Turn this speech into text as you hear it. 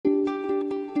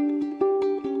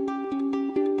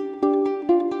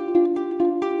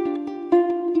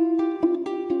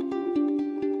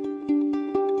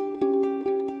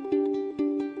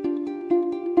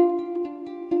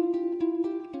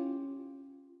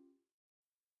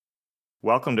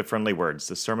Welcome to Friendly Words,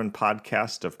 the sermon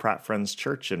podcast of Pratt Friends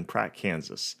Church in Pratt,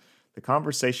 Kansas. The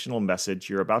conversational message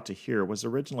you're about to hear was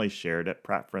originally shared at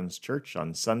Pratt Friends Church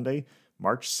on Sunday,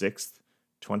 March 6th,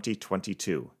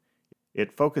 2022.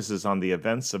 It focuses on the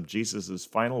events of Jesus'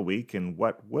 final week and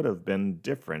what would have been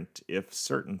different if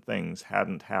certain things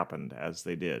hadn't happened as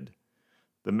they did.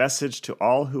 The message to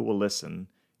all who will listen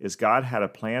is God had a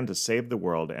plan to save the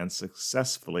world and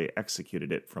successfully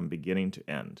executed it from beginning to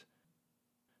end.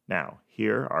 Now,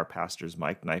 here are Pastors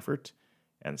Mike Neifert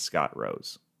and Scott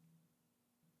Rose.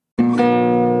 All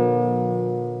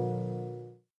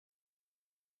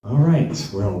right,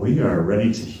 well, we are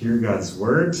ready to hear God's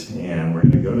Word, and we're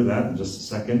going to go to that in just a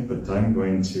second, but I'm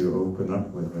going to open up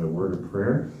with a word of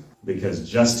prayer, because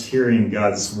just hearing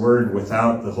God's Word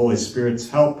without the Holy Spirit's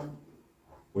help,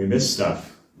 we miss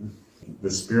stuff.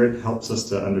 The Spirit helps us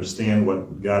to understand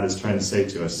what God is trying to say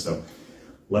to us, so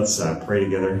let's pray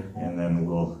together, and then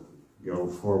we'll go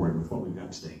forward with what we've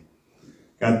got today.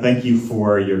 God, thank you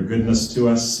for your goodness to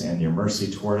us and your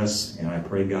mercy toward us, and I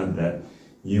pray, God, that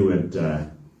you would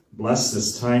bless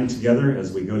this time together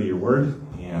as we go to your word,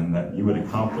 and that you would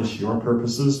accomplish your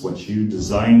purposes, what you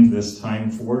designed this time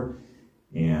for,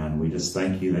 and we just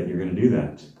thank you that you're going to do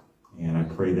that. And I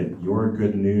pray that your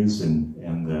good news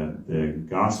and the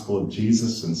gospel of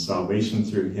Jesus and salvation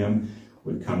through him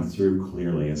would come through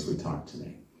clearly as we talk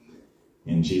today.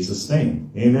 In Jesus'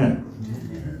 name, amen.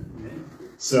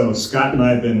 So Scott and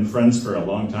I have been friends for a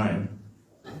long time.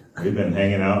 We've been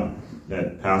hanging out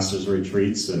at pastors'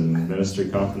 retreats and ministry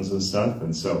conferences and stuff.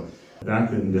 And so back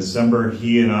in December,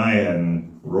 he and I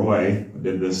and Roy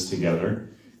did this together.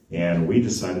 And we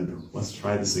decided, let's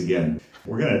try this again.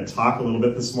 We're going to talk a little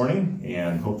bit this morning.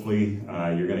 And hopefully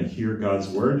you're going to hear God's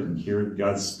word and hear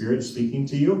God's Spirit speaking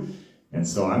to you. And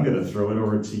so I'm going to throw it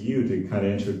over to you to kind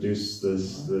of introduce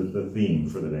the theme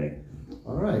for the day.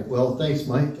 All right. Well, thanks,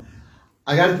 Mike.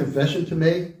 I got a confession to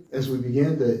make as we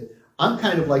begin that I'm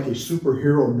kind of like a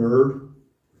superhero nerd.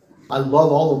 I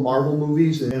love all the Marvel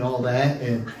movies and all that.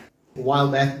 And a while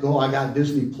back ago, I got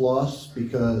Disney Plus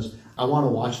because I want to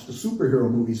watch the superhero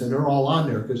movies, and they're all on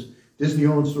there because Disney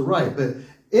owns the right. But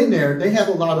in there, they have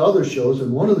a lot of other shows,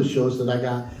 and one of the shows that I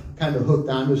got kind of hooked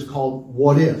on is called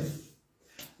What If?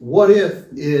 What If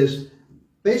is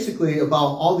basically about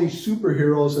all these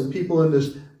superheroes and people in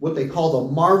this, what they call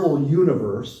the Marvel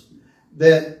universe,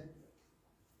 that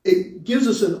it gives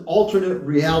us an alternate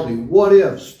reality. What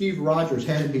if Steve Rogers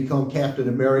hadn't become Captain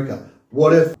America?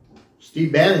 What if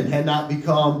Steve Bannon had not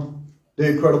become the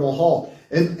Incredible Hulk?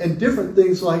 And different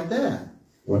things like that.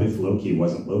 What if Loki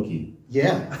wasn't Loki?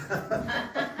 Yeah.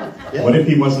 Yeah. What if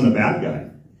he wasn't a bad guy?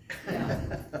 Yeah.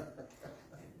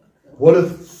 What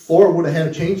if Thor would have had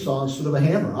a chainsaw instead of a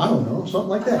hammer? I don't know, something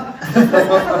like that.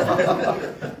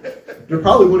 There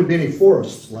probably wouldn't be any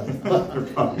forests left.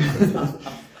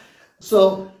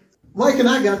 So Mike and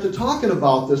I got to talking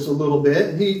about this a little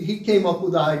bit, and he came up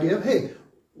with the idea of, hey,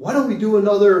 why don't we do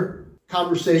another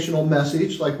conversational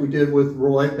message like we did with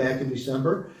Roy back in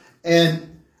December?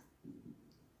 And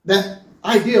that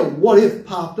idea of what if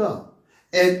popped up.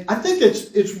 And I think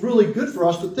it's really good for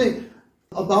us to think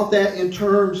about that in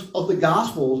terms of the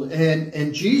gospel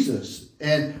and Jesus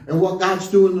and what God's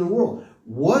doing in the world.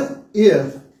 What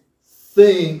if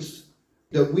things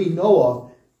that we know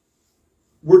of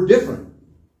were different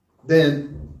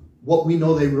than what we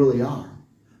know they really are?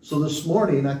 So this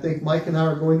morning, I think Mike and I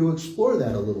are going to explore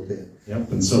that a little bit.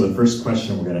 Yep, and so the first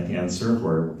question we're going to answer,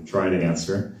 or try to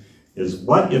answer, is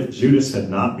what if Judas had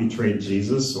not betrayed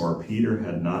Jesus or Peter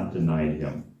had not denied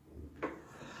him?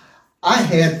 I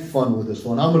had fun with this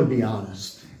one. I'm going to be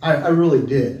honest. I really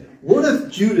did. What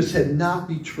if Judas had not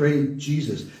betrayed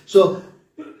Jesus? So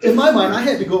in my mind, I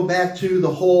had to go back to the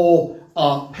whole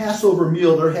Passover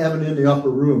meal they're having in the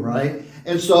upper room, right?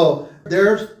 And so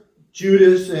there's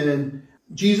Judas and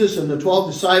Jesus and the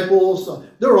 12 disciples.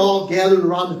 They're all gathered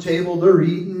around the table. They're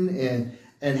eating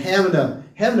and having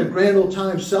a grand old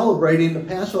time celebrating the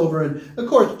Passover. And of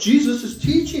course, Jesus is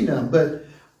teaching them. But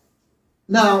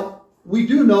now, we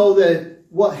do know that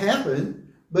what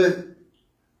happened, but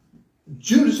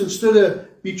Judas, instead of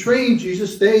betraying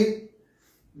Jesus, they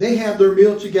have their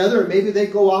meal together, and maybe they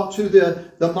go out to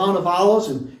the Mount of Olives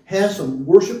and have some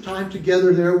worship time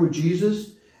together there with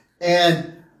Jesus.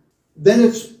 And then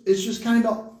it's just kind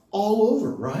of all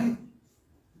over, right?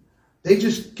 They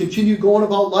just continue going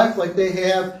about life like they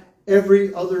have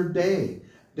every other day.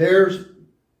 There's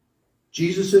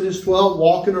Jesus and his 12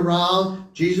 walking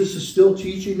around. Jesus is still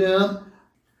teaching them.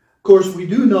 Of course, we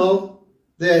do know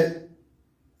that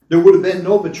there would have been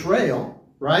no betrayal,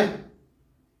 right?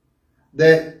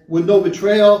 That with no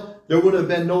betrayal, there would have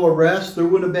been no arrest. There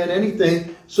wouldn't have been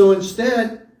anything. So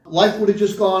instead, life would have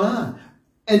just gone on.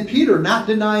 And Peter not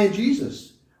denying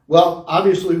Jesus. Well,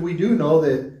 obviously we do know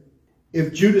that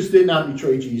if Judas did not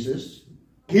betray Jesus,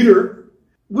 Peter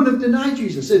would have denied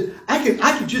Jesus. And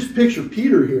I could just picture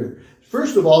Peter here.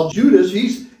 First of all, Judas,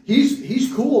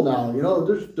 he's cool now. You know,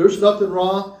 there's nothing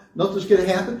wrong. Nothing's going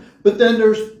to happen. But then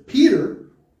there's Peter.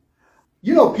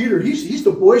 You know, Peter, he's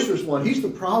the boisterous one. He's the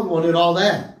proud one and all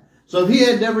that. So if he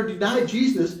had never denied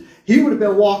Jesus, he would have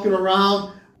been walking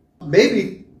around.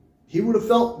 Maybe he would have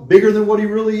felt bigger than what he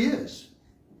really is.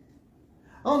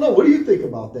 I don't know. What do you think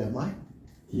about that, Mike?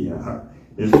 Yeah,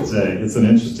 it's an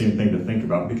interesting thing to think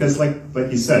about because, like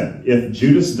you said, if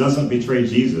Judas doesn't betray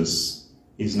Jesus,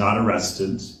 he's not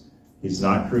arrested, he's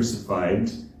not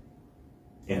crucified,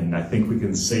 and I think we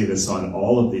can say this on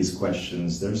all of these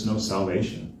questions, there's no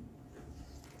salvation.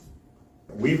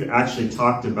 We've actually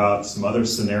talked about some other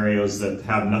scenarios that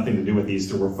have nothing to do with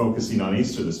Easter. We're focusing on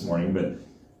Easter this morning, but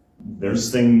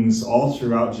there's things all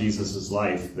throughout Jesus'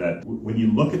 life that when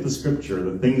you look at the scripture,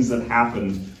 the things that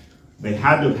happened, they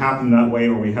had to have happened that way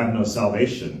or we have no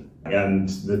salvation. And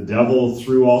the devil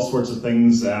threw all sorts of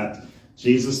things at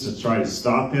Jesus to try to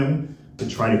stop him, to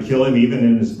try to kill him even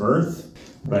in his birth.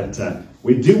 But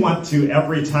we do want to,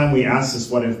 every time we ask this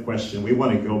what if question, we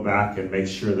want to go back and make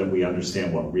sure that we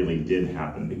understand what really did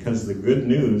happen. Because the good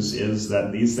news is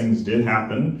that these things did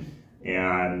happen.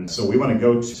 And so we want to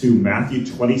go to Matthew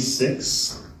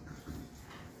 26.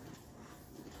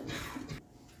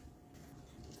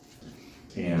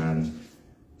 And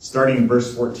starting in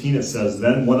verse 14, it says,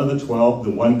 Then one of the 12,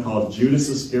 the one called Judas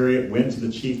Iscariot, went to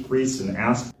the chief priests and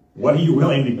asked, What are you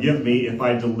willing to give me if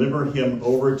I deliver him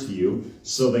over to you?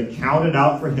 So they counted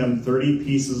out for him 30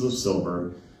 pieces of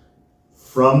silver.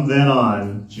 From then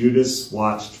on, Judas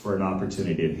watched for an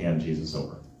opportunity to hand Jesus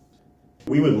over.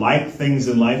 We would like things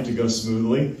in life to go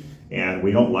smoothly, and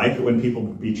we don't like it when people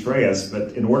betray us,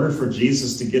 but in order for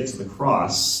Jesus to get to the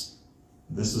cross,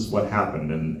 this is what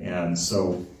happened. And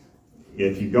so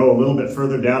if you go a little bit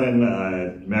further down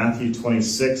in Matthew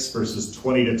 26, verses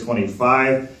 20 to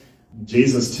 25,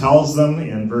 Jesus tells them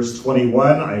in verse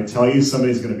 21, I tell you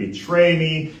somebody's going to betray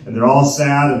me, and they're all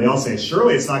sad, and they all say,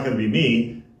 surely it's not going to be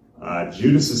me.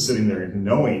 Judas is sitting there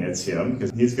knowing it's him,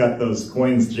 because he's got those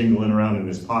coins jingling around in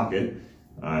his pocket.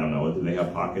 I don't know, did they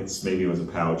have pockets? Maybe it was a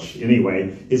pouch.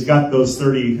 Anyway, he's got those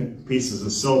 30 pieces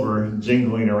of silver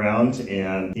jingling around,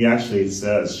 and he actually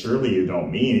says, surely you don't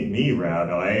mean me,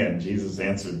 Rabbi. And Jesus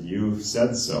answered, you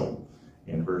said so,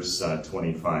 in verse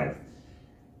 25.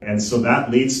 And so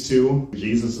that leads to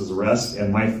Jesus' arrest.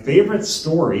 And my favorite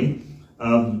story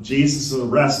of Jesus'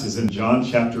 arrest is in John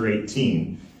chapter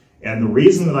 18. And the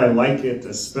reason that I like it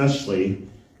especially,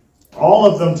 all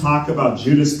of them talk about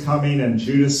Judas coming and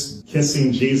Judas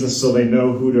kissing Jesus so they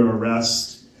know who to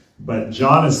arrest. But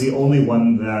John is the only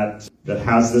one that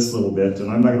has this little bit.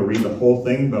 And I'm not going to read the whole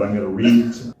thing, but I'm going to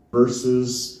read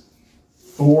verses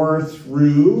 4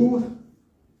 through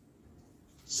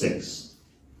 6.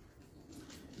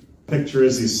 Picture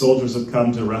is these soldiers have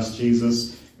come to arrest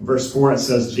Jesus. In verse 4 it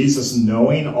says, Jesus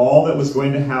knowing all that was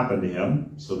going to happen to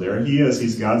him, so there he is,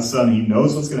 he's God's son, he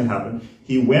knows what's going to happen.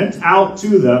 He went out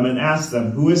to them and asked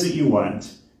them, who is it you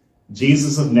want?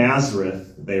 Jesus of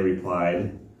Nazareth, they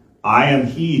replied. I am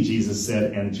he, Jesus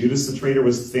said, and Judas the traitor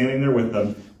was standing there with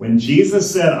them. When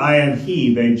Jesus said, I am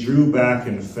he, they drew back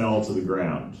and fell to the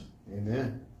ground.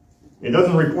 Amen. It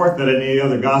doesn't report that in any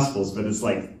other Gospels, but it's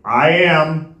like, I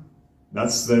am.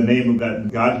 That's the name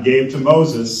that God gave to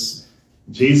Moses.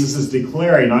 Jesus is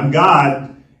declaring, I'm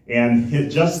God, and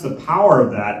just the power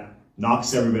of that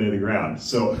knocks everybody to the ground.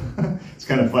 So it's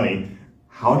kind of funny.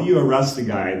 How do you arrest a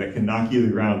guy that can knock you to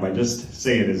the ground by just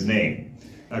saying his name?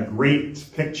 A great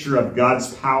picture of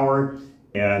God's power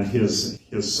and his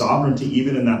sovereignty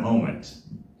even in that moment.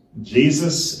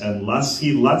 Jesus, unless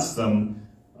he lets them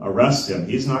arrest him,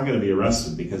 he's not going to be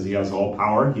arrested because he has all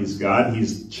power. He's God.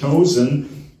 He's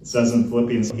chosen. It says in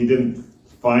Philippians, he didn't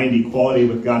find equality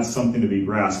with God something to be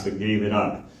grasped, but gave it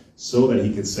up so that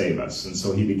he could save us. And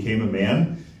so he became a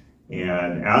man.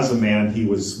 And as a man, he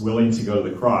was willing to go to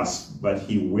the cross, but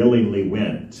he willingly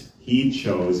went. He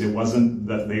chose. It wasn't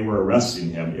that they were arresting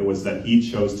him. It was that he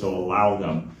chose to allow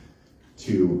them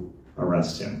to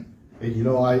arrest him. And you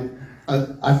know, I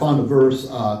found a verse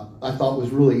I thought was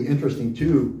really interesting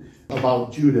too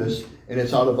about Judas, and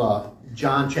it's out of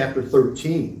John chapter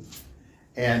 13.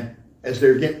 And as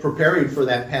they're preparing for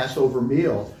that Passover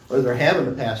meal, or they're having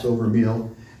the Passover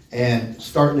meal, and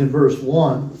starting in verse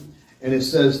 1, and it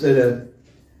says that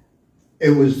it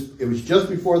was just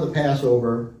before the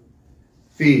Passover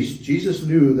feast, Jesus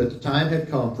knew that the time had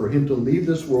come for him to leave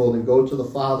this world and go to the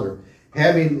Father.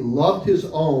 Having loved his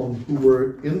own who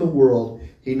were in the world,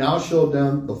 he now showed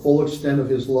them the full extent of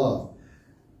his love.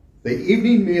 The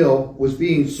evening meal was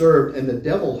being served, and the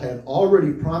devil had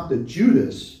already prompted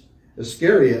Judas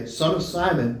Iscariot, son of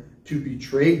Simon, to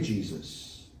betray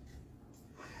Jesus.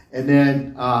 And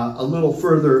then a little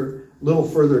further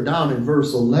down in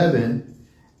verse 11,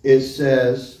 it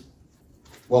says,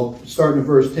 well, starting in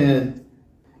verse 10,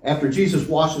 after Jesus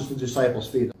washes the disciples'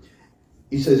 feet,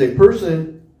 he says, a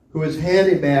person who has had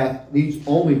a bath needs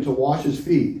only to wash his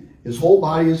feet. His whole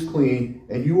body is clean,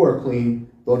 and you are clean,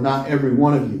 though not every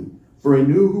one of you. For he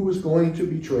knew who was going to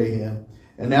betray him,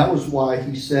 and that was why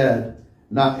he said,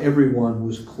 not everyone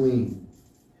was clean.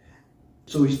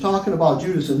 So he's talking about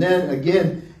Judas. And then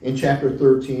again in chapter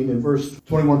 13, in verse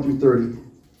 21 through 30,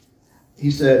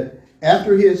 he said,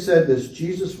 after he had said this,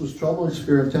 Jesus was troubled in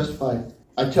spirit and testified,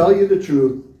 I tell you the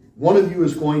truth, one of you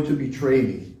is going to betray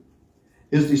me.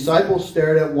 His disciples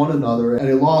stared at one another, and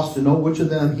at a loss to know which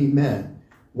of them he meant.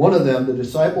 One of them, the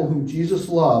disciple whom Jesus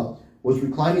loved, was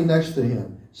reclining next to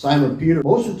him. Simon Peter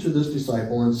motioned to this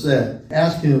disciple and said,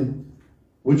 ask him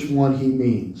which one he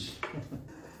means.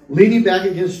 Leaning back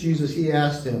against Jesus, he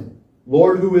asked him,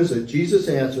 Lord, who is it? Jesus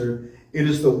answered, it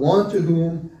is the one to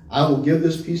whom I will give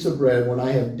this piece of bread when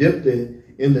I have dipped it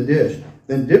in the dish.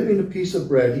 Then dipping the piece of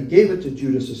bread, he gave it to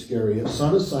Judas Iscariot,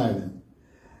 son of Simon.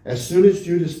 As soon as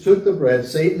Judas took the bread,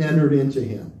 Satan entered into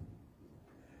him.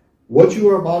 What you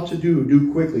are about to do,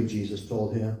 do quickly, Jesus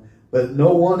told him. But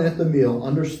no one at the meal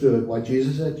understood why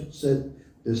Jesus had said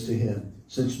this to him.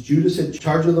 Since Judas had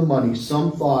charge of the money,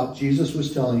 some thought Jesus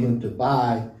was telling him to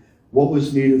buy what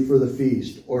was needed for the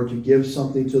feast, or to give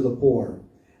something to the poor.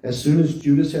 As soon as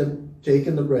Judas had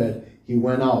taken the bread, he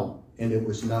went out, and it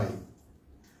was night.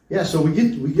 Yeah, so we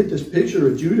get this picture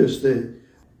of Judas that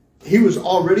he was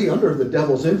already under the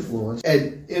devil's influence.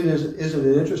 And isn't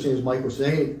it interesting, as Mike was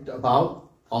saying about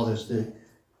all this, that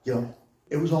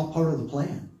it was all part of the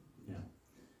plan. Yeah.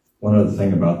 One other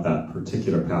thing about that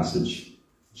particular passage,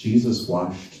 Jesus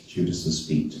washed Judas's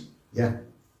feet. Yeah.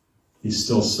 He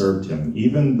still served him.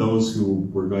 Even those who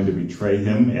were going to betray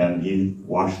him, and he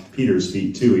washed Peter's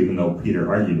feet too, even though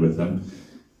Peter argued with him.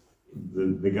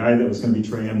 The guy that was going to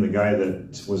betray him, the guy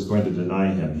that was going to deny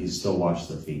him, he still washed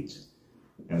their feet.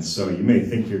 And so you may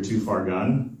think you're too far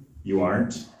gone. You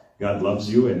aren't. God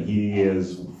loves you, and he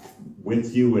is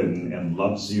with you and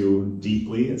loves you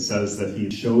deeply. It says that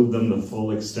he showed them the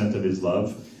full extent of his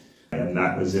love, and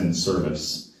that was in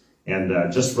service.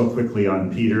 And just real quickly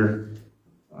on Peter,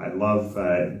 I love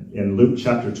in Luke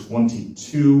chapter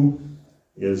 22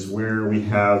 is where we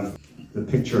have the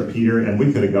picture of Peter, and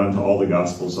we could have gone to all the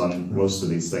Gospels on most of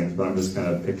these things, but I'm just kind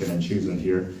of picking and choosing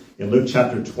here. In Luke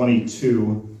chapter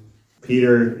 22,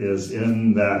 Peter is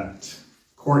in that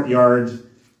courtyard.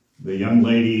 The young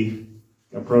lady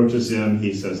approaches him.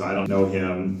 He says, I don't know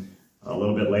him. A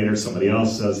little bit later, somebody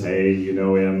else says, hey, you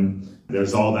know him.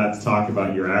 There's all that talk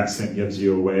about your accent gives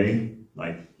you away,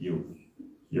 like you're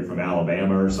from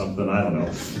Alabama or something. I don't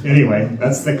know. Anyway,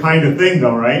 that's the kind of thing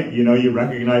though, right? You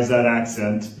recognize that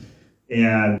accent.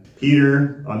 And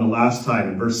Peter, on the last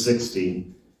time, in verse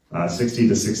 60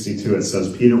 to 62, it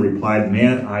says, Peter replied,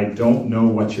 man, I don't know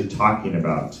what you're talking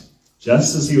about.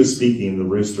 Just as he was speaking, the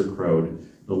rooster crowed.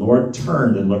 The Lord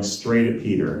turned and looked straight at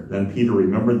Peter. Then Peter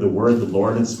remembered the word the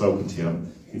Lord had spoken to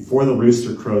him. Before the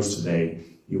rooster crows today,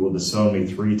 you will disown me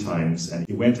 3 times. And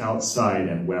he went outside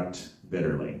and wept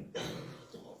bitterly.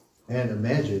 And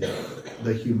imagine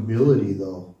the humility,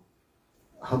 though,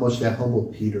 how much that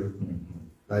humbled Peter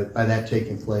by that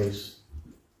taking place.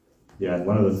 Yeah, and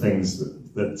one of the things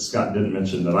that Scott didn't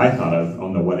mention that I thought of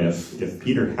on the what if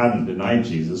Peter hadn't denied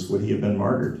Jesus, would he have been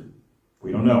martyred?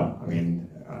 We don't know. I mean,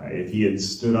 if he had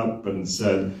stood up and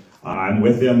said, I'm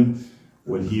with him,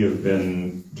 would he have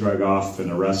been dragged off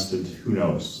and arrested? Who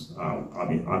knows? I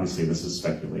mean, obviously this is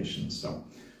speculation. So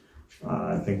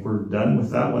I think we're done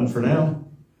with that one for now.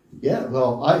 Yeah,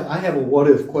 well, I have a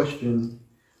what-if question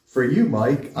for you,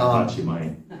 Mike. I thought you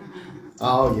might.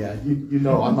 Oh, yeah, you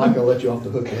know I'm not going to let you off the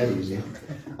hook that easy.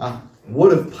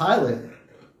 What if Pilate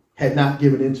had not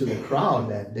given in to the crowd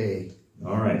that day?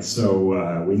 All right,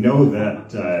 so we know that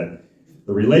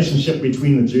the relationship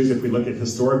between the Jews, if we look at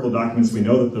historical documents, we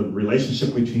know that the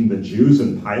relationship between the Jews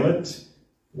and Pilate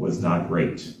was not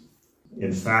great.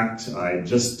 In fact, I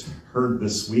just heard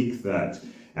this week that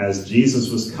as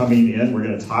Jesus was coming in, we're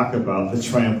going to talk about the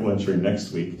triumphal entry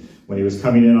next week, when he was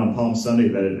coming in on Palm Sunday,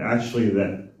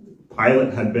 that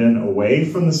Pilate had been away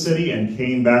from the city and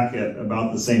came back at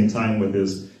about the same time with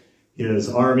his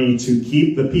army to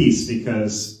keep the peace,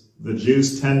 because the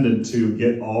Jews tended to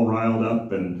get all riled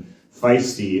up and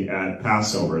feisty at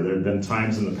Passover. There had been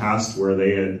times in the past where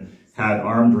they had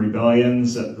armed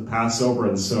rebellions at the Passover,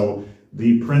 and so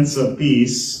the Prince of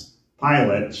Peace,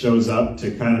 Pilate, shows up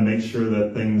to kind of make sure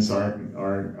that things aren't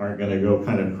going to go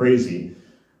kind of crazy.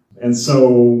 And so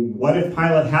what if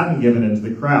Pilate hadn't given in to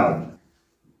the crowd?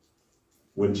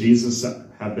 Would Jesus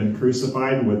have been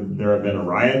crucified? Would there have been a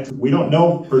riot? We don't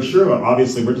know for sure.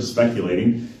 Obviously, we're just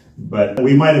speculating. But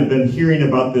we might have been hearing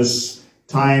about this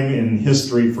time in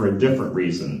history for a different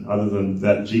reason, other than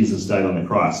that Jesus died on the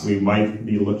cross. We might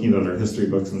be looking at our history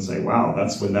books and say, wow,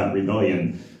 that's when that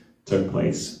rebellion took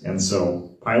place. And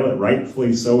so Pilate,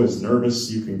 rightfully so, is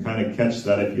nervous. You can kind of catch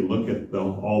that if you look at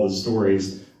all the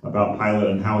stories about Pilate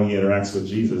and how he interacts with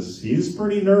Jesus. He's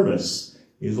pretty nervous.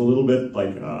 He's a little bit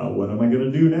like, what am I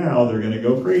going to do now? They're going to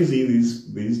go crazy,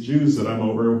 these Jews that I'm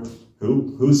over.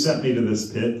 Who sent me to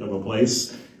this pit of a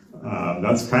place?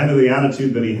 That's kind of the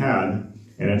attitude that he had.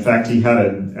 And in fact, he had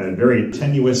a very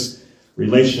tenuous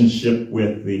relationship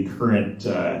with the current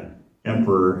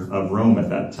emperor of Rome at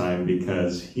that time,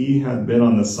 because he had been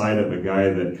on the side of a guy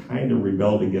that kind of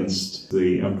rebelled against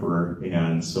the emperor.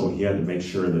 And so he had to make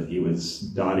sure that he was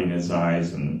dotting his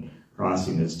I's and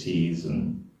crossing his T's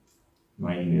and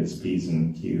minding his P's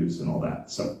and Q's and all that.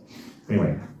 So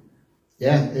anyway.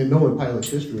 Yeah, and knowing Pilate's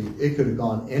history, it could have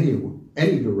gone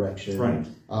any direction. Right.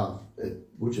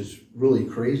 Which is really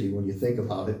crazy when you think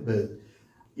about it. But,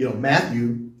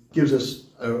 Matthew gives us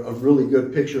a really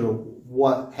good picture of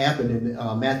what happened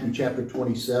in Matthew chapter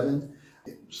 27,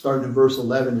 starting in verse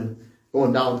 11 and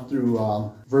going down through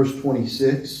verse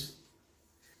 26.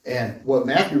 And what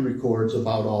Matthew records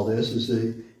about all this is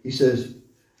that he says,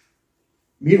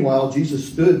 meanwhile,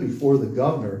 Jesus stood before the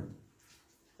governor,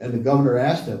 and the governor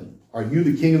asked him, "Are you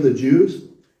the king of the Jews?"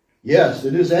 "Yes,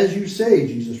 it is as you say,"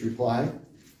 Jesus replied.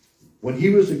 When he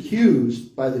was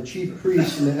accused by the chief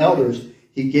priests and the elders,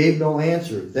 he gave no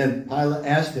answer. Then Pilate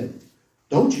asked him,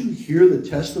 "Don't you hear the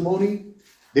testimony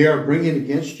they are bringing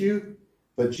against you?"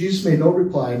 But Jesus made no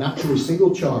reply, not to a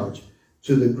single charge,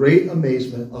 to the great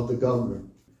amazement of the governor.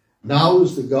 Now it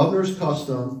was the governor's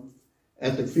custom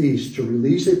at the feast to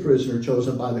release a prisoner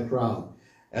chosen by the crowd.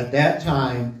 At that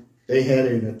time, they had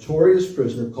a notorious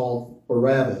prisoner called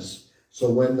Barabbas.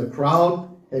 So when the crowd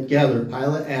had gathered,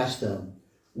 Pilate asked them,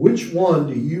 "Which one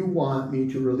do you want me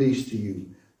to release to you,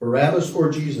 Barabbas or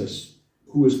Jesus,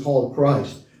 who is called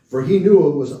Christ?" For he knew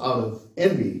it was out of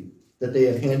envy that they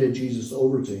had handed Jesus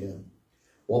over to him.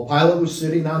 While Pilate was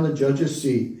sitting on the judge's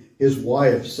seat, his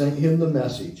wife sent him the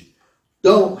message,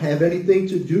 "Don't have anything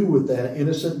to do with that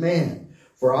innocent man,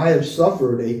 for I have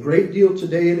suffered a great deal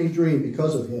today in a dream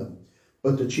because of him."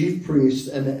 But the chief priests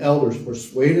and the elders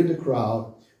persuaded the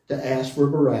crowd to ask for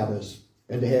Barabbas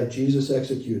and to have Jesus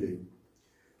executed.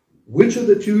 "Which of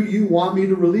the two do you want me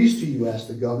to release to you?" asked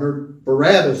the governor.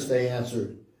 "Barabbas," they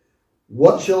answered.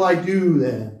 "What shall I do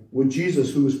then with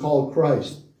Jesus, who is called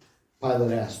Christ?"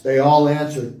 Pilate asked. They all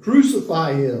answered,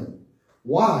 "Crucify him."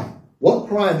 "Why? What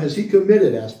crime has he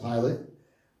committed?" asked Pilate.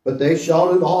 But they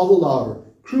shouted all the louder,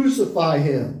 "Crucify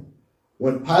him."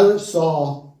 When Pilate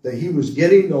saw that he was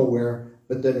getting nowhere,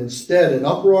 but that instead an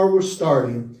uproar was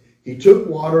starting, he took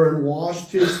water and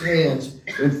washed his hands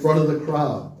in front of the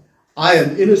crowd. "I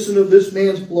am innocent of this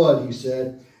man's blood," he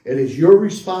said. "It is your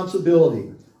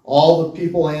responsibility." All the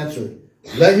people answered,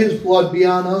 "Let his blood be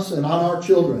on us and on our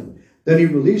children." Then he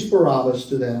released Barabbas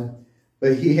to them,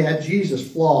 but he had Jesus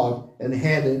flogged and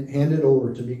handed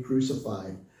over to be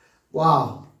crucified.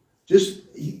 Wow. Just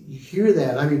you hear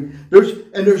that. I mean,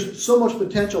 there's so much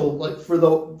potential like for the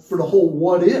whole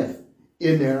what if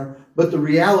in there, but the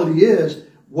reality is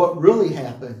what really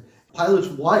happened. Pilate's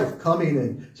wife coming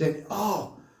and saying,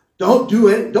 "Oh, don't do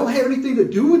it. Don't have anything to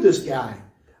do with this guy.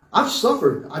 I've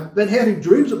suffered. I've been having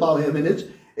dreams about him, and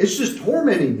it's just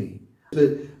tormenting me."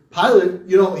 But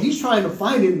Pilate, he's trying to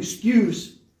find an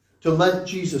excuse to let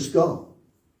Jesus go.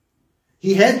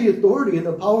 He had the authority and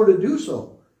the power to do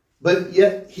so, but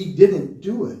yet he didn't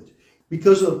do it.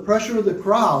 Because of the pressure of the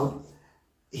crowd,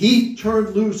 he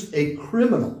turned loose a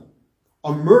criminal,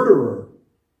 a murderer,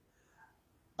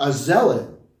 a zealot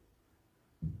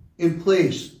in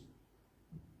place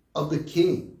of the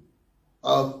king,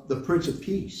 of the Prince of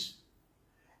Peace,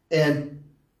 and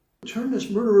turned this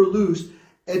murderer loose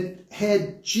and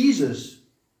had Jesus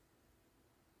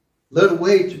led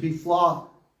away to be flogged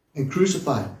and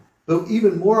crucified. But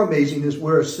even more amazing is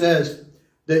where it says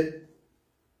that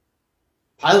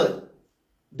Pilate,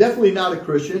 definitely not a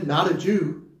Christian, not a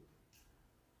Jew,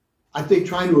 I think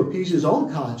trying to appease his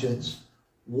own conscience,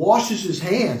 washes his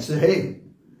hands, said, "Hey,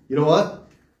 you know what?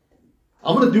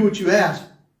 I'm going to do what you asked,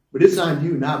 but it's on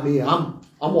you, not me. I'm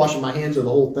I'm washing my hands of the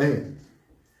whole thing.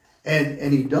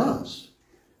 And he does.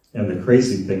 And the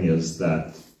crazy thing is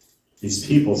that these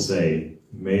people say,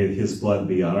 may his blood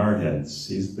be on our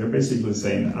heads. They're basically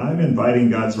saying, I'm inviting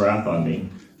God's wrath on me,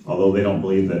 although they don't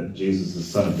believe that Jesus is the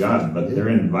Son of God, but they're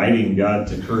inviting God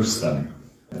to curse them.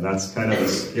 And that's kind of a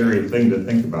scary thing to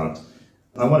think about.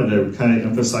 I wanted to kind of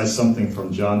emphasize something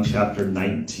from John chapter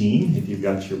 19, if you've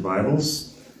got your Bibles.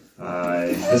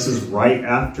 This is right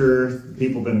after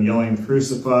people have been yelling,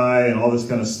 crucify, and all this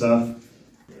kind of stuff.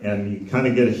 And you kind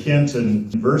of get a hint in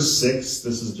verse 6.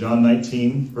 This is John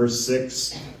 19, verse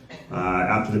 6.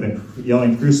 After they've been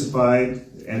yelling, crucified,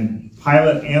 and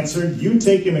Pilate answered, you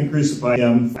take him and crucify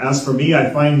him. As for me, I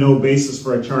find no basis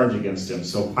for a charge against him.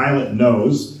 So Pilate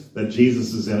knows that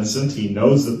Jesus is innocent. He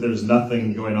knows that there's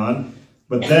nothing going on.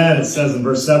 But then it says in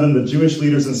verse 7, the Jewish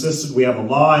leaders insisted, we have a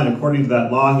law, and according to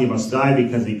that law, he must die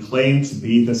because he claimed to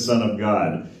be the Son of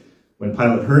God. When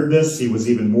Pilate heard this, he was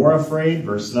even more afraid.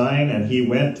 Verse 9, and he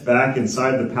went back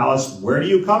inside the palace. Where do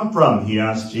you come from? He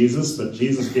asked Jesus, but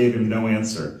Jesus gave him no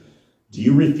answer. Do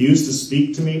you refuse to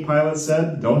speak to me? Pilate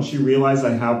said. Don't you realize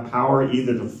I have power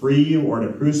either to free you or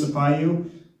to crucify you?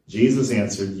 Jesus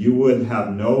answered, you would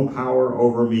have no power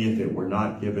over me if it were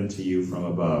not given to you from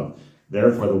above.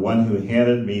 Therefore, the one who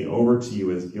handed me over to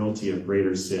you is guilty of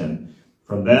greater sin.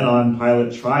 From then on,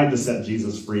 Pilate tried to set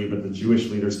Jesus free, but the Jewish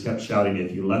leaders kept shouting,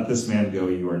 if you let this man go,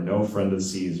 you are no friend of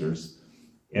Caesar's.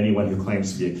 Anyone who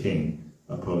claims to be a king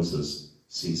opposes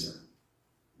Caesar.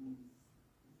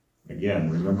 Again,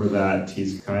 remember that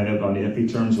he's kind of on the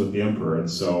iffy terms with the emperor, and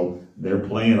so they're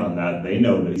playing on that. They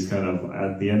know that he's kind of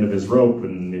at the end of his rope,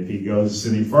 and if he goes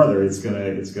any farther, it's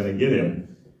gonna get him.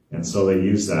 And so they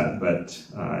use that. But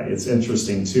it's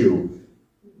interesting too.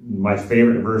 My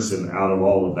favorite verse out of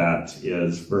all of that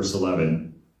is verse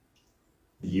 11.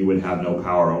 You would have no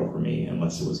power over me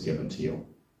unless it was given to you.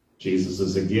 Jesus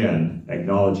is again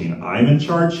acknowledging, I'm in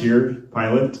charge here,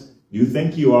 Pilate. You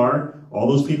think you are. All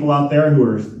those people out there who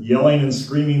are yelling and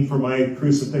screaming for my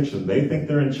crucifixion, they think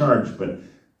they're in charge, but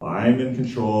I'm in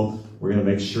control. We're going to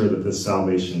make sure that this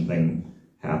salvation thing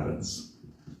happens.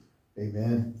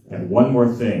 Amen. And one more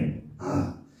thing.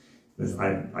 I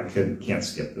can't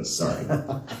skip this, sorry.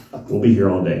 We'll be here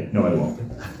all day. No, I won't.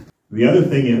 The other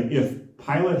thing,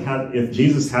 if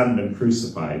Jesus hadn't been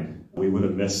crucified, we would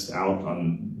have missed out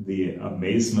on the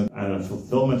amazement and a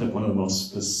fulfillment of one of the most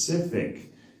specific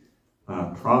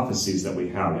prophecies that we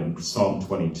have in Psalm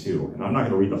 22. And I'm not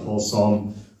going to read the whole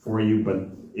psalm for you, but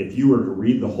if you were to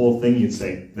read the whole thing, you'd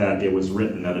say that it was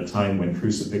written at a time when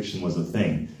crucifixion was a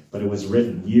thing. But it was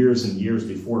written years and years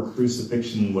before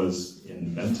crucifixion was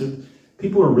invented.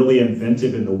 People are really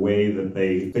inventive in the way that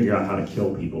they figure out how to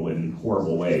kill people in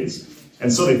horrible ways.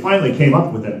 And so they finally came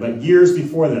up with it. But years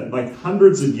before that, like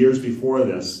hundreds of years before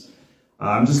this,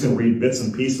 I'm just going to read bits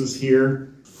and pieces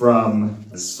here from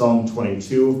Psalm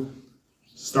 22.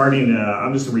 Starting,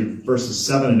 I'm just going to read verses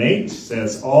 7 and 8. It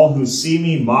says, all who see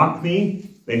me mock me.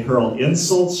 They hurl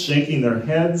insults, shaking their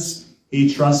heads.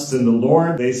 He trusts in the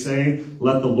Lord. They say,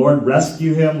 let the Lord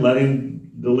rescue him. Let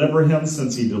him deliver him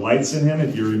since he delights in him.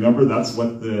 If you remember, that's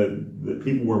what the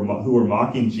people who were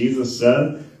mocking Jesus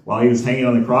said while he was hanging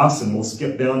on the cross. And we'll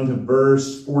skip down to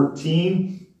verse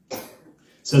 14. It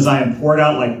says, I am poured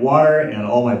out like water, and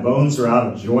all my bones are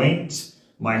out of joint.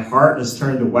 My heart is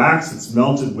turned to wax. It's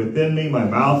melted within me. My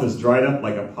mouth is dried up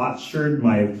like a potsherd.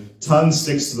 My tongue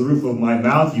sticks to the roof of my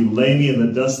mouth. You lay me in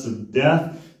the dust of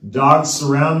death. Dogs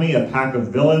surround me. A pack of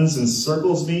villains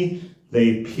encircles me.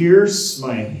 They pierce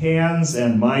my hands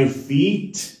and my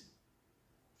feet.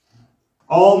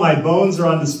 All my bones are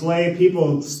on display.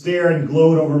 People stare and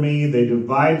gloat over me. They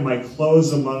divide my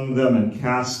clothes among them and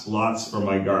cast lots for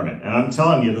my garment. And I'm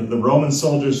telling you that the Roman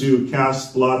soldiers who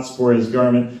cast lots for his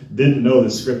garment didn't know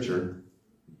the scripture.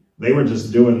 They were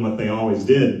just doing what they always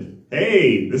did.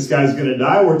 Hey, this guy's going to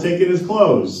die. We're taking his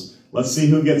clothes. Let's see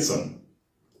who gets them.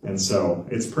 And so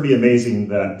it's pretty amazing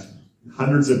that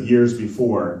hundreds of years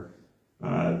before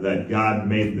that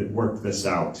God worked this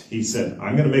out. He said,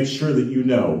 I'm going to make sure that you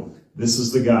know this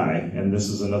is the guy, and this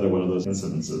is another one of those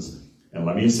incidences. And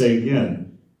let me say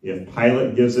again, if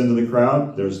Pilate gives into the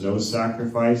crowd, there's no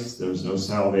sacrifice, there's no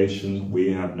salvation,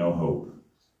 we have no hope.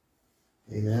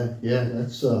 Amen. Yeah,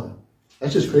 that's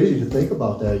just crazy to think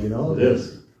about that, you know. It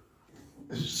is.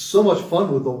 It's so much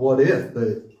fun with the what if,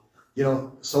 but you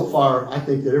know, so far I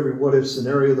think that every what if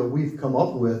scenario that we've come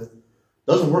up with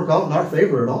doesn't work out in our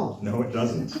favor at all. No, it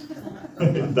doesn't.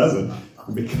 It doesn't.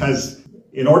 Because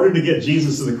in order to get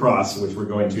Jesus to the cross, which we're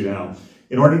going to now,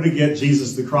 in order to get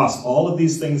Jesus to the cross, all of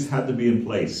these things had to be in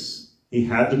place. He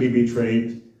had to be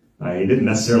betrayed. He didn't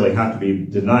necessarily have to be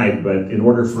denied, but in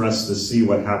order for us to see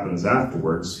what happens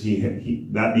afterwards,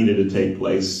 that needed to take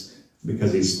place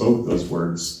because he spoke those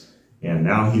words, and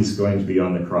now he's going to be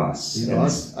on the cross. You know,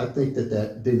 I think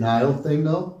that denial thing,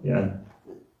 though, yeah,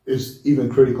 is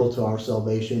even critical to our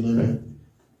salvation, isn't it?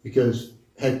 Because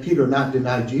had Peter not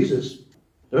denied Jesus,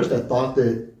 there's that thought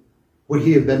that would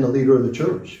he have been the leader of the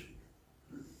church?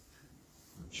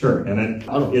 Sure, and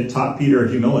it taught Peter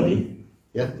humility.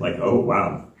 Yeah. Like, oh,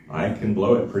 wow, I can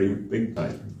blow it pretty big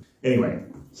time. Anyway,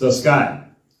 so Scott,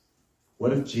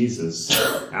 what if Jesus,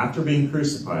 after being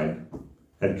crucified,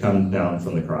 had come down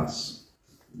from the cross?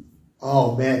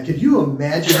 Oh, man, could you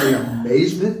imagine the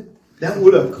amazement that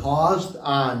would have caused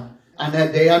on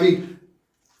that day? I mean,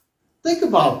 think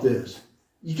about this.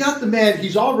 You got the man,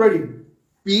 he's already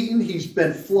beaten, he's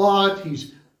been flogged,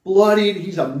 he's bloodied,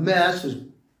 he's a mess,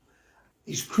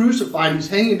 he's crucified, he's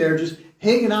hanging there, just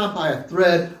hanging on by a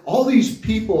thread. All these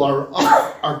people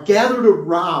are gathered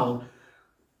around,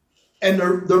 and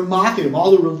they're mocking him.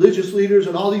 All the religious leaders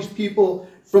and all these people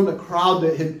from the crowd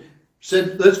that had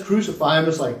said, let's crucify him.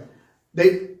 It's like,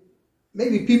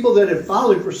 maybe people that had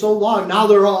followed him for so long, now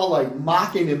they're all like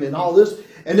mocking him and all this.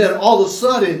 And then all of a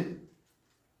sudden,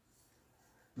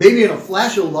 maybe in a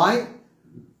flash of light,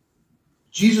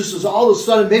 Jesus is all of a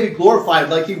sudden maybe glorified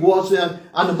like he was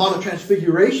on the Mount of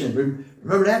Transfiguration.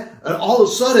 Remember that? And all of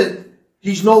a sudden,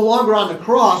 he's no longer on the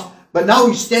cross, but now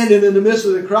he's standing in the midst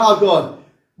of the crowd going,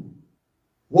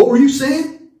 what were you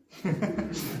saying?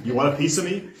 You want a piece of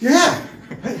me? Yeah.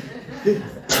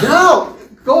 Now,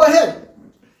 go ahead.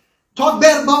 Talk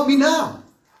bad about me now.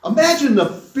 Imagine the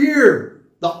fear,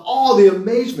 the awe, the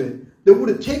amazement that would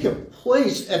have taken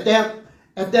place at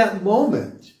that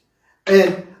moment.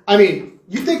 And I mean,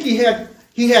 you think he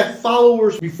had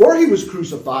followers before he was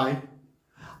crucified?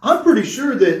 I'm pretty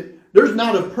sure that there's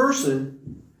not a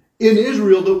person in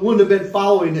Israel that wouldn't have been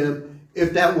following him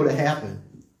if that would have happened.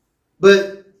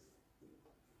 But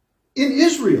in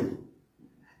Israel,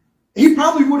 he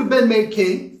probably would have been made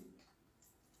king.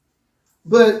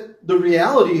 But the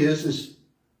reality is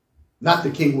not the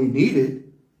king we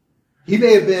needed. He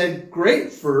may have been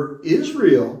great for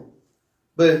Israel,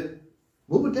 but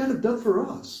what would that have done for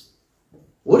us?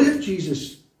 What if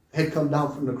Jesus had come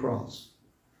down from the cross?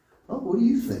 Oh, what do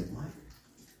you think, Mike?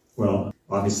 Well,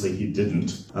 obviously he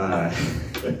didn't.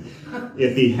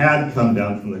 If he had come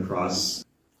down from the cross,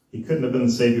 he couldn't have been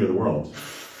the Savior of the world.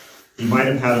 He might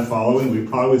have had a following. We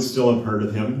probably would still have heard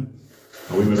of him.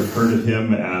 We would have heard of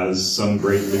him as some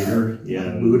great leader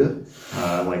in Buddha,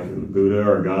 like Buddha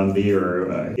or Gandhi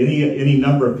or any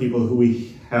number of people who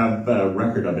we have a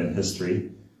record of in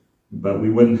history, but we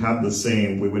wouldn't have the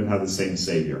same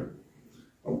Savior.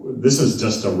 This is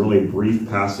just a really brief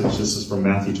passage. This is from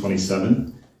Matthew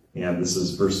 27, and this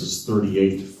is verses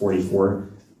 38 to 44.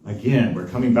 Again, we're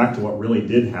coming back to what really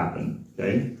did happen.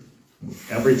 Okay,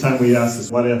 every time we ask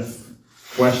this "what if"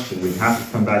 question, we have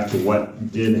to come back to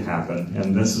what did happen.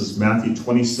 And this is Matthew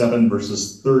 27,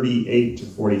 verses 38 to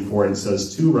 44. It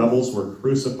says, 2 rebels were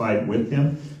crucified with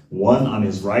him, one on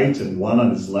his right and one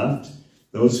on his left.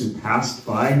 Those who passed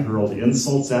by hurled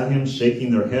insults at him,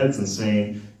 shaking their heads and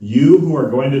saying, "You who are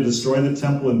going to destroy the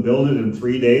temple and build it in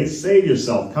 3 days, save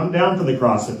yourself. Come down from the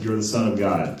cross if you're the Son of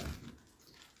God."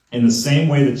 In the same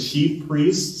way, the chief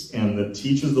priests and the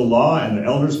teachers of the law and the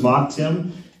elders mocked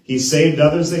him. He saved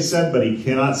others, they said, but he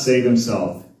cannot save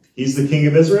himself. He's the King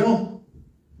of Israel?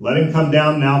 Let him come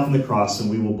down now from the cross and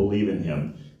we will believe in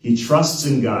him. He trusts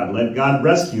in God. Let God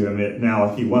rescue him now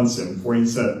if he wants him. For he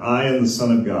said, "I am the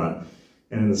Son of God."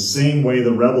 And in the same way,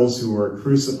 the rebels who were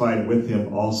crucified with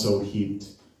him also heaped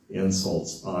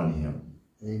insults on him.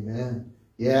 Amen.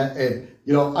 Yeah, and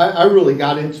I really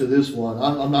got into this one.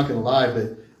 I'm not going to lie,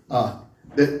 but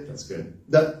that's good.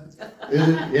 Is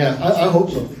it? Yeah, I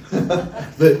hope so.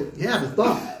 But yeah, the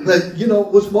thought. But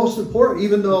what's most important,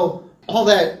 even though all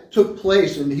that took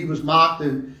place and he was mocked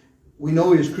and we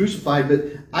know he was crucified, but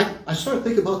I started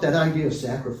thinking about that idea of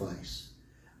sacrifice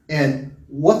and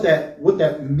what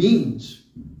that means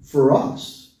for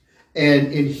us.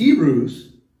 And in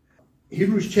Hebrews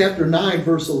chapter 9,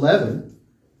 verse 11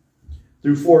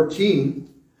 through 14,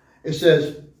 it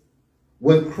says,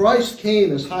 "When Christ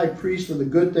came as high priest of the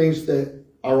good things that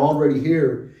are already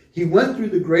here, he went through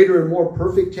the greater and more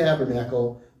perfect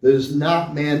tabernacle that is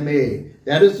not man-made.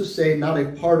 That is to say, not a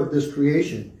part of this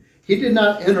creation. He did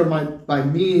not enter by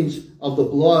means of the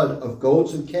blood of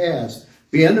goats and calves,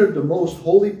 but he entered the most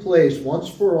holy place once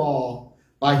for all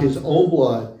by his own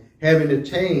blood, having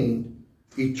attained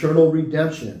eternal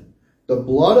redemption. The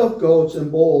blood of goats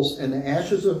and bulls and the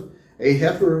ashes of a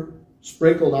heifer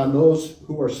sprinkled on those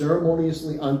who are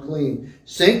ceremoniously unclean.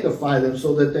 Sanctify them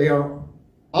so that they are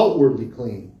outwardly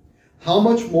clean. How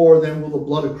much more then will the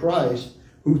blood of Christ,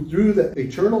 who through the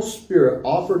eternal Spirit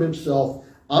offered himself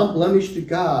unblemished to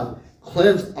God,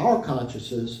 cleanse our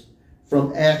consciences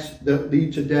from acts that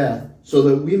lead to death, so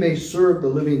that we may serve the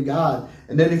living God.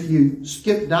 And then if you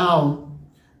skip down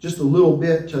just a little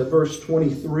bit to verse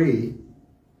 23,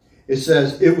 it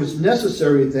says, it was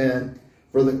necessary then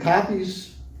for the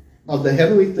copies of the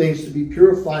heavenly things to be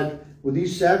purified with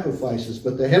these sacrifices,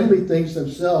 but the heavenly things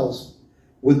themselves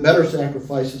with better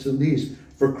sacrifices than these.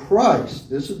 For Christ,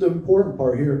 this is the important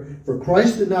part here, for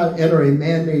Christ did not enter a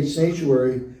man-made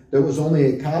sanctuary that was only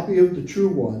a copy of the true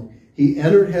one. He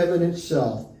entered heaven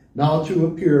itself, now to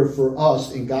appear for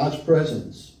us in God's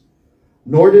presence.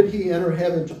 Nor did he enter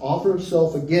heaven to offer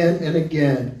himself again and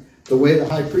again, the way the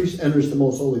high priest enters the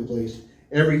most holy place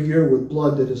every year with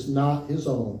blood that is not his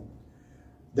own.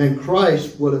 Then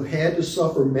Christ would have had to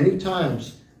suffer many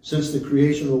times since the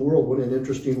creation of the world. What an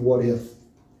interesting what if.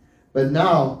 But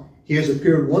now he has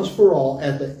appeared once for all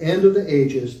at the end of the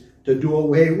ages to do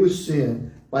away with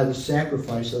sin by the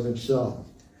sacrifice of himself.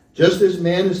 Just as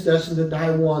man is destined to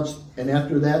die once and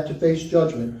after that to face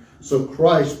judgment, so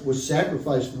Christ was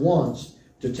sacrificed once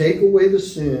to take away the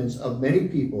sins of many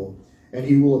people, and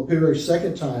he will appear a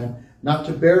second time, not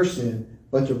to bear sin,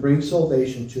 but to bring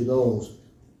salvation to those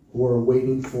who are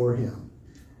waiting for him.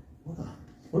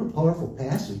 What a powerful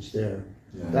passage there.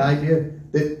 Yeah. The idea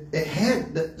that it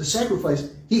had the sacrifice,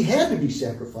 he had to be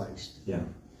sacrificed. Yeah.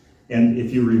 And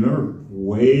if you remember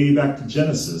way back to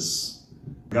Genesis,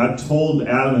 God told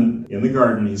Adam in the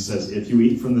garden, he says, if you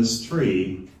eat from this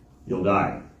tree, you'll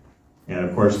die. And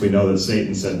of course, we know that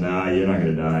Satan said, nah, you're not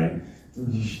going to die.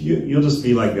 You'll just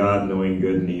be like God, knowing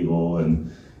good and evil.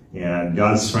 And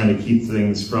God's trying to keep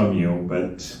things from you.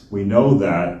 But we know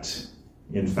that,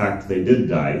 in fact, they did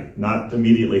die. Not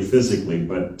immediately physically,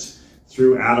 but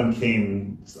through Adam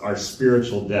came our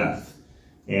spiritual death.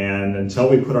 And until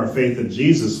we put our faith in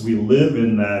Jesus, we live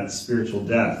in that spiritual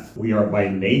death. We are by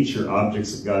nature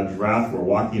objects of God's wrath. We're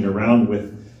walking around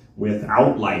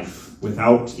without life,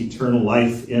 without eternal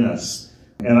life in us.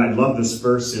 And I love this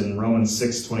verse in Romans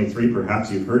 6:23.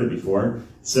 Perhaps you've heard it before.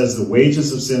 It says, the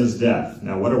wages of sin is death.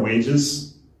 Now, what are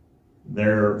wages?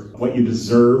 They're what you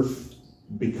deserve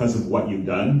because of what you've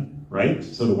done, right?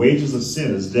 So the wages of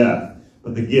sin is death.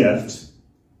 But the gift,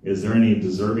 is there any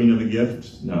deserving of a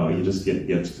gift? No, you just get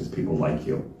gifts because people like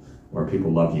you or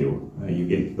people love you. You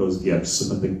get those gifts.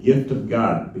 But the gift of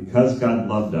God, because God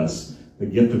loved us, the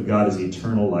gift of God is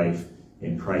eternal life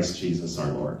in Christ Jesus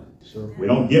our Lord. So we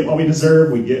don't get what we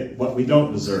deserve, we get what we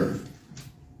don't deserve.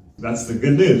 That's the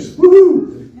good news.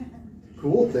 Woohoo!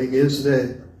 Cool thing is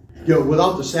that,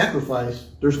 without the sacrifice,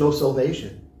 there's no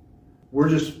salvation. We're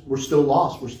still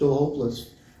lost. We're still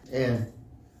hopeless. And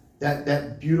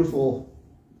that beautiful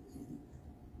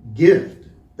gift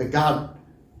that God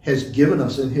has given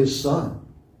us in his Son,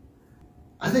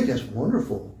 I think that's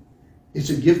wonderful. It's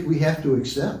a gift we have to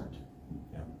accept.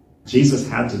 Yeah. Jesus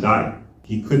had to die.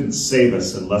 He couldn't save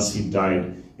us unless he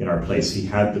died in our place. He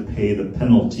had to pay the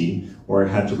penalty or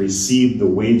had to receive the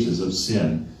wages of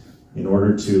sin in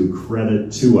order to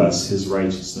credit to us his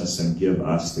righteousness and give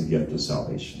us the gift of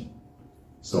salvation.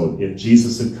 So if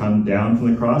Jesus had come down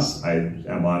from the cross, I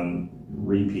am on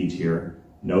repeat here,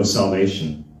 no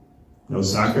salvation. No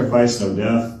sacrifice, no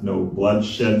death, no blood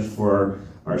shed for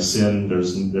our sin.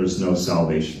 There's no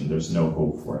salvation. There's no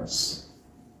hope for us.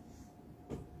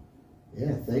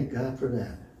 Yeah, thank God for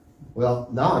that. Well,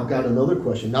 now I've got another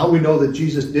question. Now we know that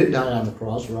Jesus did die on the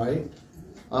cross, right?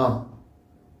 What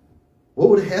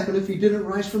would have happened if he didn't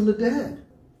rise from the dead?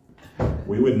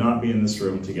 We would not be in this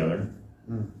room together.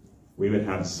 We would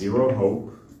have zero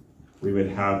hope. We would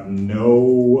have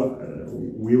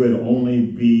we would only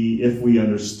be, if we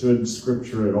understood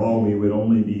Scripture at all, we would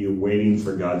only be waiting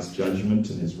for God's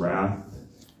judgment and his wrath.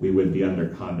 We would be under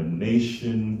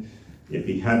condemnation. If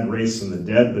he hadn't raised from the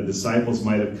dead, the disciples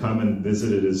might have come and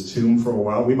visited his tomb for a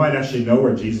while. We might actually know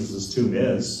where Jesus' tomb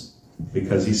is,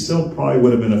 because he still probably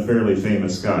would have been a fairly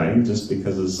famous guy, just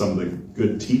because of some of the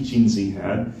good teachings he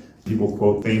had. People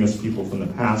quote famous people from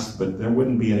the past, but there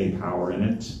wouldn't be any power in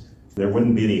it. There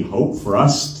wouldn't be any hope for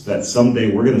us that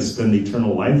someday we're going to spend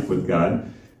eternal life with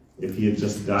God if he had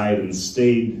just died and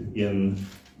stayed in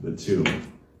the tomb.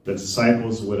 The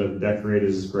disciples would have decorated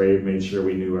his grave, made sure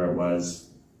we knew where it was.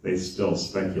 They still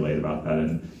speculate about that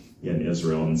in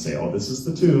Israel and say, oh, this is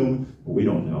the tomb. But we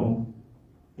don't know.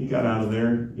 He got out of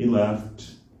there. He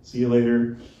left. See you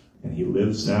later. And he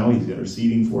lives now. He's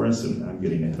interceding for us, and I'm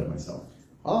getting ahead of myself.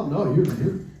 Oh, no, you're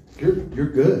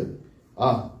good.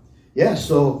 Yeah,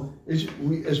 so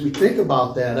as we think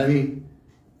about that, I mean,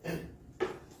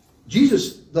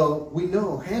 Jesus, though, we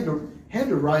know, had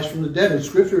to rise from the dead, and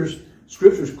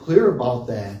Scripture's clear about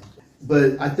that.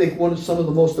 But I think some of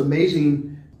the most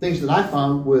amazing things that I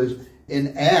found was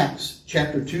in Acts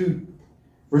chapter 2,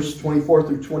 verses 24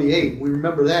 through 28. We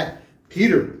remember that.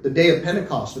 Peter, the day of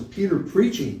Pentecost, and Peter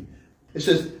preaching. It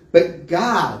says, but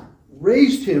God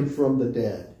raised him from the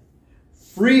dead,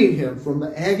 freeing him from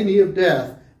the agony of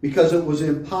death, because it was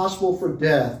impossible for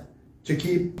death to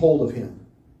keep hold of him.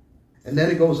 And then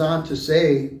it goes on to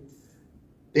say,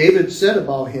 David said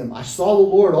about him, I saw the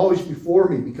Lord always before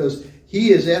me, because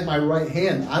he is at my right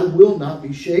hand. I will not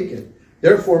be shaken.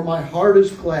 Therefore my heart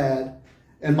is glad,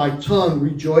 and my tongue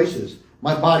rejoices.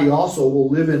 My body also will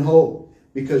live in hope,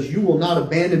 because you will not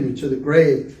abandon me to the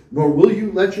grave, nor will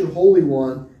you let your Holy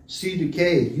One see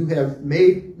decay. You have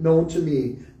made known to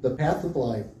me the path of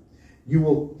life. You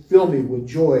will fill me with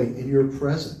joy in your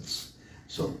presence.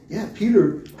 So, yeah,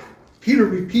 Peter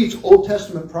repeats Old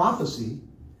Testament prophecy,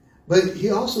 but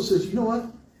he also says, you know what?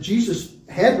 Jesus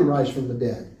had to rise from the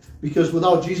dead, because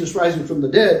without Jesus rising from the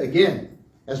dead, again,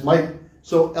 as Mike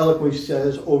so eloquently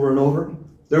says over and over,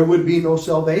 there would be no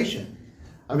salvation.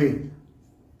 I mean,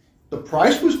 the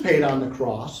price was paid on the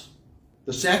cross,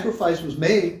 the sacrifice was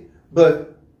made,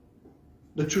 but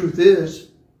the truth is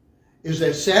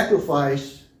that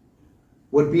sacrifice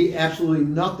would be absolutely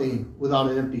nothing without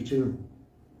an empty tomb.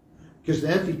 Because the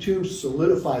empty tomb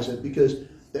solidifies it, because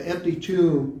the empty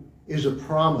tomb is a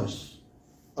promise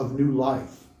of new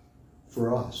life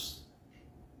for us.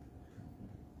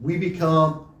 We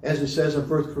become, as it says in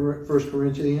 1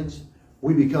 Corinthians,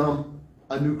 we become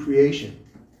a new creation.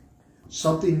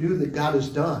 Something new that God has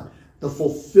done. The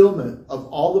fulfillment of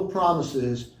all the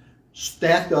promises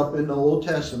stacked up in the Old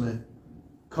Testament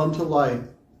come to light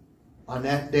on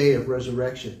that day of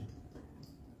resurrection.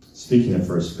 Speaking of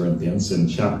 1 Corinthians, in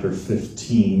chapter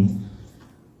 15,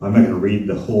 I'm not going to read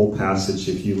the whole passage.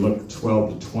 If you look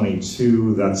 12 to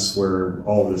 22, that's where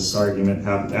all this argument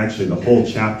happened. Actually, the whole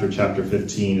chapter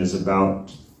 15, is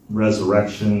about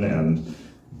resurrection and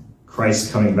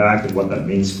Christ coming back and what that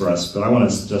means for us. But I want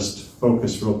to just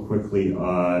focus real quickly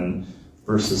on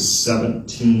verses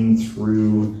 17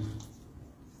 through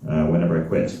whenever I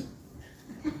quit.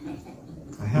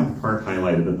 I have a part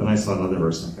highlighted, but then I saw another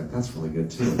verse and I thought, that's really good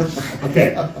too.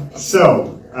 Okay,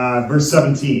 so verse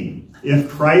 17. If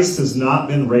Christ has not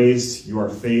been raised, your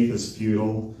faith is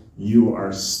futile. You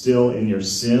are still in your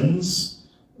sins.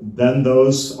 Then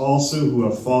those also who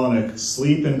have fallen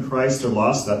asleep in Christ are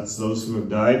lost. That's those who have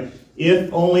died.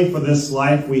 If only for this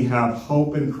life we have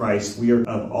hope in Christ, we are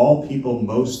of all people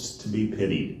most to be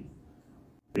pitied.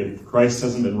 If Christ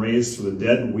hasn't been raised from the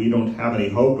dead, we don't have any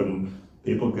hope, and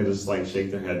people could just like shake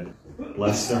their head,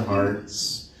 bless their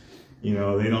hearts. You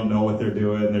know, they don't know what they're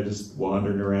doing. They're just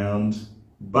wandering around.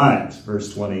 But,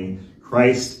 verse 20,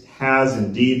 Christ has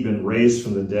indeed been raised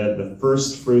from the dead, the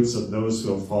first fruits of those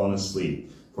who have fallen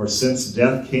asleep. For since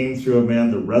death came through a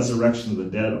man, the resurrection of the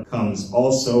dead comes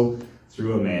also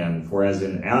through a man. For as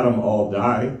in Adam all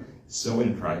die, so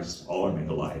in Christ all are made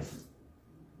alive.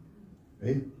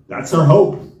 Right? That's our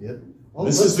hope. Yep.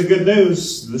 This is the good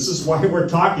news. This is why we're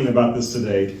talking about this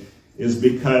today, is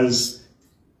because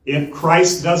if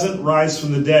Christ doesn't rise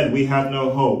from the dead, we have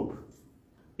no hope.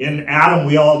 In Adam,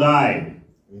 we all died.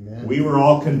 Amen. We were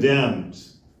all condemned.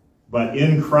 But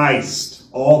in Christ,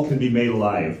 all can be made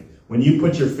alive. When you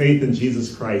put your faith in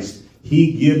Jesus Christ,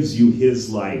 he gives you his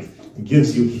life. He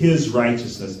gives you his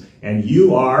righteousness. And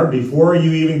you are, before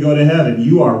you even go to heaven,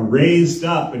 you are raised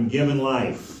up and given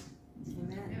life.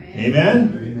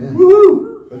 Amen? Amen.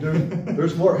 Woo-hoo! But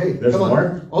there's more. Hey, there's come more?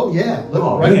 on. Oh, yeah. Look,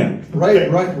 Oh, right, man. right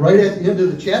Okay. at the end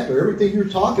of the chapter, everything you're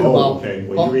talking about. Okay.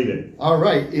 Well, you read it. All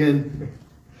right. In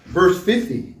verse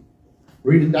 50,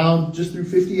 reading down just through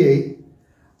 58,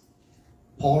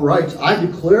 Paul writes, I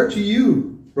declare to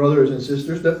you, brothers and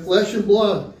sisters, that flesh and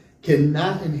blood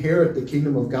cannot inherit the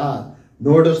kingdom of God,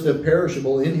 nor does the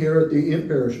perishable inherit the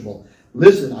imperishable.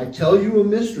 Listen, I tell you a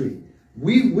mystery.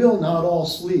 We will not all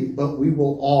sleep, but we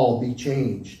will all be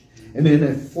changed. And in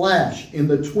a flash, in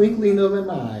the twinkling of an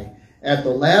eye, at the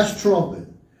last trumpet,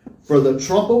 for the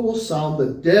trumpet will sound,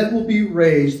 the dead will be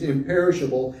raised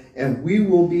imperishable, and we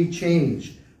will be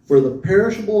changed. For the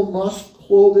perishable must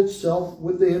clothe itself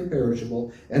with the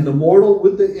imperishable, and the mortal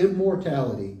with the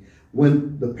immortality.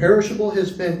 When the perishable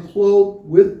has been clothed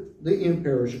with the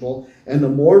imperishable, and the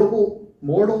mortal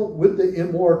with the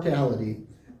immortality,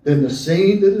 then the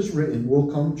saying that is written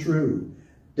will come true.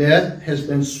 Death has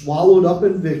been swallowed up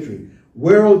in victory.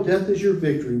 Where, O death, is your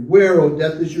victory? Where, O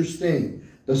death, is your sting?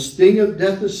 The sting of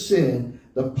death is sin.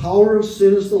 The power of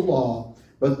sin is the law.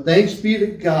 But thanks be to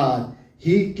God,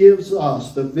 He gives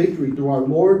us the victory through our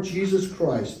Lord Jesus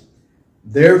Christ.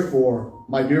 Therefore,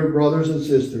 my dear brothers and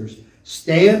sisters,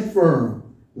 stand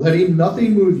firm, letting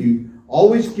nothing move you.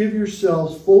 Always give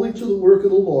yourselves fully to the work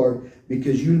of the Lord,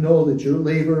 because you know that your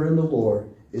labor in the Lord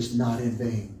is not in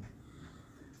vain.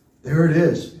 There it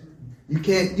is. You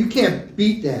can't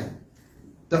beat that.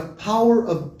 The power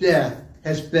of death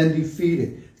has been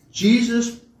defeated.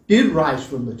 Jesus did rise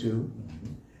from the tomb.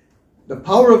 The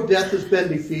power of death has been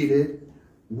defeated.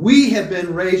 We have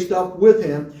been raised up with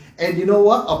Him. And you know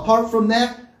what? Apart from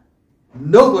that,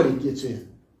 nobody gets in.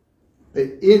 But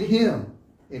in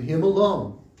Him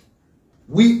alone,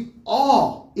 we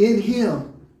all in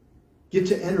Him get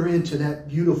to enter into that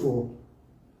beautiful,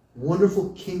 wonderful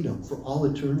kingdom for all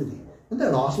eternity. Isn't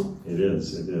that awesome? It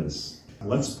is, it is.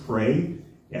 Let's pray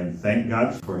and thank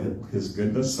God for His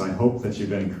goodness. I hope that you've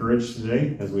been encouraged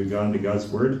today as we've gone to God's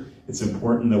Word. It's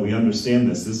important that we understand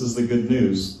this. This is the good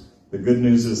news. The good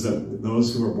news is that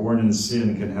those who are born in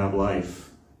sin can have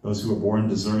life. Those who are born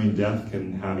deserving death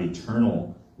can have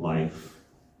eternal life.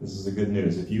 This is the good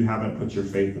news. If you haven't put your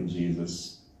faith in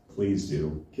Jesus, please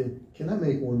do. Can I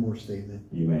make one more statement?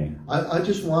 You may. I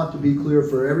just want to be clear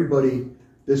for everybody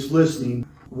that's listening.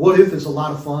 What if is a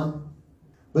lot of fun?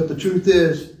 But the truth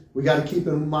is, we got to keep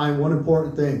in mind one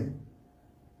important thing.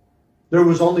 There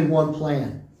was only one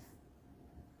plan.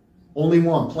 Only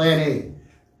one. Plan A.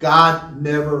 God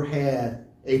never had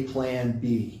a plan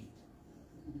B.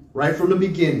 Right from the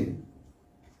beginning,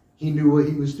 He knew what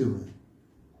He was doing.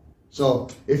 So,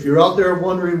 if you're out there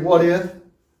wondering what if,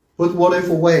 put what if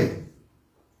away.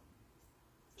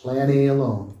 Plan A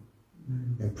alone.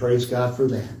 And praise God for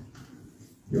that.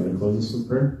 You want to close this with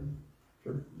prayer?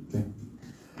 Sure. Okay.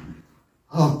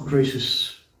 Oh,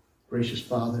 gracious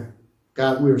Father.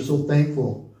 God, we are so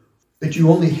thankful that you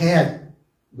only had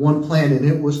one plan, and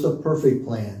it was the perfect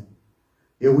plan.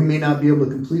 Yet we may not be able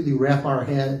to completely wrap our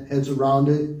heads around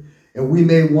it, and we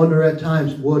may wonder at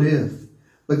times, what if?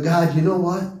 But God, you know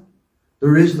what?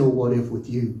 There is no what if with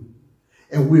you.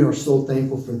 And we are so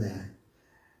thankful for that.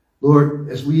 Lord,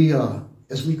 as we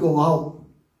go out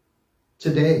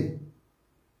today,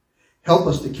 help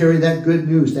us to carry that good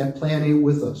news, that plan A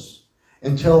with us,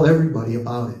 and tell everybody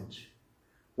about it.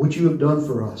 What you have done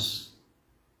for us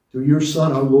through your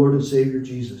Son, our Lord and Savior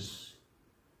Jesus.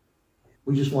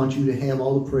 We just want you to have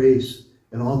all the praise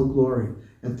and all the glory.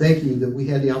 And thank you that we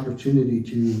had the opportunity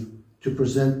to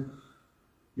present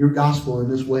your gospel in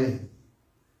this way.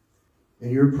 In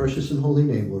your precious and holy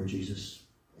name, Lord Jesus.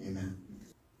 Amen.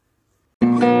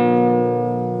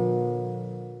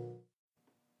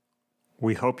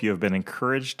 We hope you have been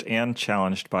encouraged and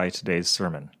challenged by today's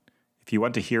sermon. If you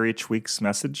want to hear each week's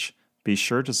message, be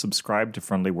sure to subscribe to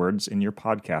Friendly Words in your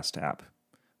podcast app.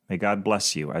 May God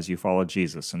bless you as you follow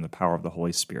Jesus in the power of the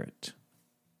Holy Spirit.